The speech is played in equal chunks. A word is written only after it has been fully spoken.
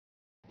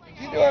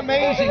do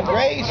Amazing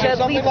Grace or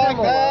something like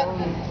that?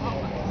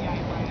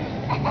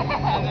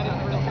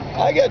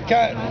 I get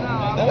kind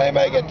of, then I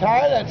may get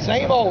tired of that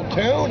same old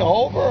tune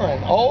over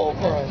and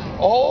over and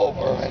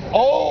over and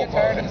over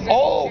and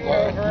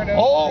over and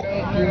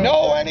over. You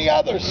know any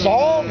other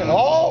song at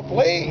all,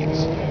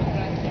 please?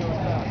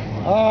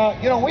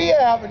 You know, we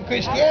have in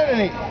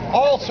Christianity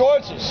all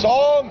sorts of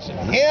songs and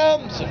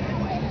hymns,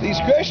 and these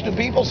Christian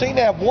people seem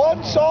to have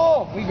one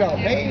song. We've got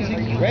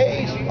Amazing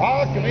Grace,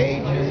 Rock of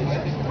Ages,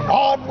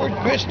 Onward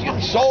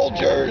Christian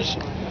Soldiers.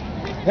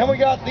 Then we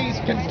got these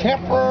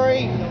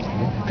contemporary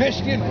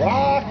Christian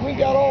rock. We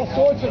got all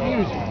sorts of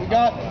music. We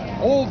got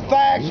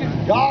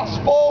old-fashioned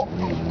gospel,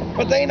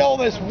 but they know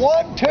this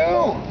one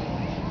tune.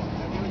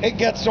 It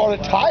gets sort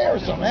of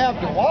tiresome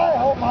after a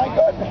while. Oh my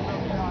goodness.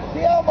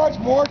 See how much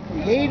more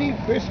creative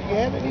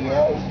Christianity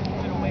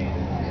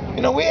is?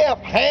 You know, we have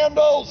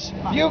Handel's.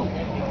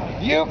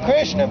 You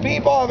Christian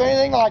people have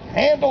anything like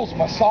Handel's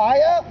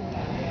Messiah?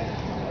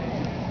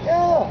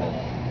 Yeah.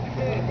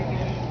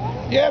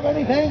 You have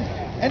anything?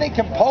 Any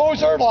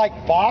composer like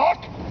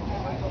Bach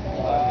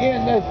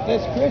in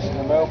this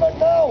Christian movement?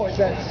 No, it's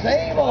that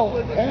same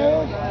old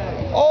tune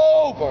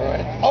over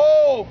and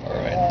over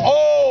and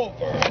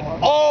over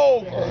and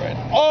over and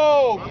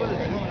over.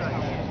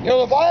 You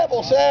know, the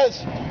Bible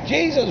says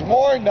Jesus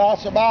warned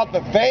us about the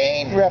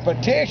vain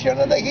repetition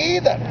of the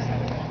heathen.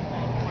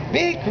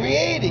 Be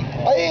creative,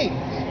 please.